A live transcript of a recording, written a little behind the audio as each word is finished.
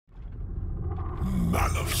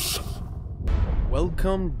Malus.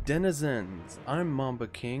 Welcome, denizens. I'm Mamba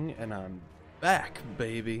King, and I'm back,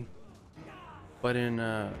 baby. But in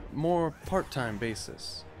a more part-time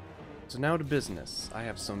basis. So now to business. I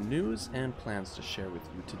have some news and plans to share with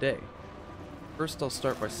you today. First, I'll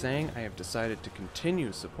start by saying I have decided to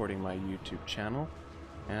continue supporting my YouTube channel,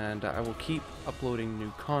 and I will keep uploading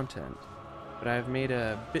new content. But I have made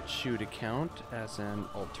a BitChute account as an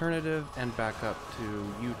alternative and backup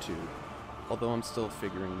to YouTube, although I'm still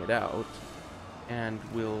figuring it out, and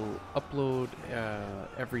will upload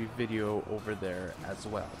every video over there as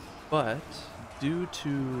well. But due to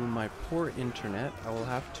my poor internet, I will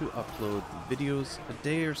have to upload videos a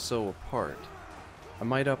day or so apart. I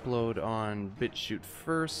might upload on BitChute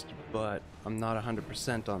first, but I'm not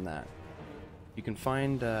 100% on that. You can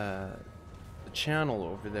find the channel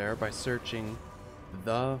over there by searching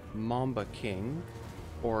The Mamba King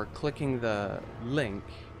or clicking the link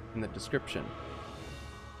in the description.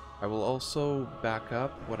 I will also back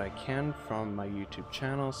up what I can from my YouTube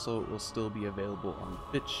channel so it will still be available on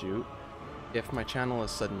BitChute if my channel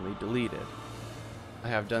is suddenly deleted. I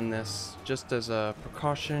have done this just as a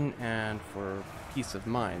precaution and for peace of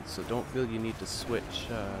mind, so don't feel you need to switch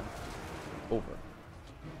over.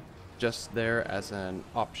 Just there as an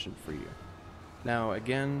option for you. Now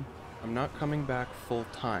again, I'm not coming back full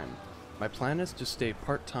time. My plan is to stay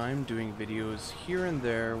part-time doing videos here and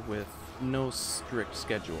there with no strict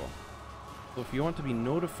schedule. So if you want to be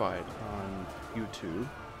notified on YouTube,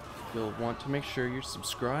 you'll want to make sure you're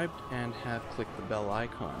subscribed and have clicked the bell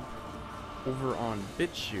icon. Over on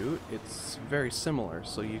BitChute, it's very similar,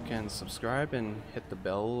 so you can subscribe and hit the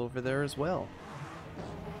bell over there as well.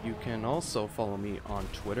 You can also follow me on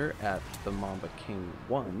Twitter at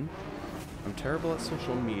TheMambaKing1. I'm terrible at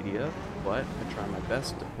social media, but I try my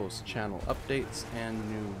best to post channel updates and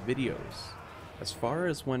new videos. As far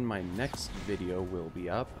as when my next video will be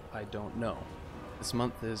up, I don't know. This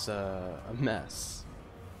month is a mess,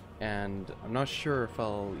 and I'm not sure if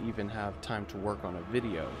I'll even have time to work on a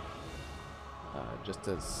video, just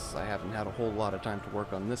as I haven't had a whole lot of time to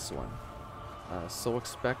work on this one. So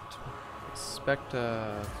expect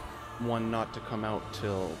one not to come out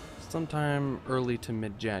till sometime early to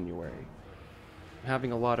mid-January. I'm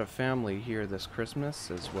having a lot of family here this Christmas,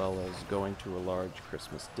 as well as going to a large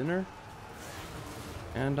Christmas dinner,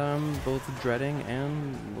 and I'm both dreading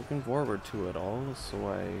and looking forward to it all, so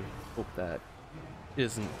I hope that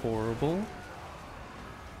isn't horrible.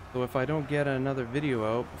 So if I don't get another video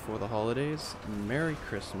out before the holidays, Merry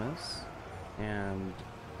Christmas, and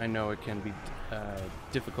I know it can be a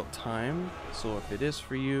difficult time, so if it is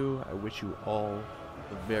for you, I wish you all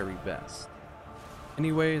the very best.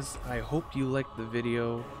 Anyways, I hope you liked the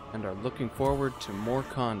video and are looking forward to more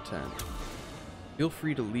content. Feel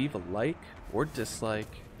free to leave a like or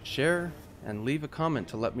dislike, share, and leave a comment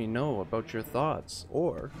to let me know about your thoughts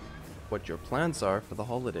or what your plans are for the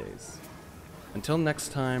holidays. Until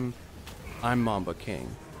next time, I'm Mamba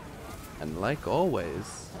King, and like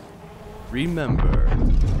always, remember,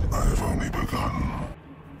 I've only begun.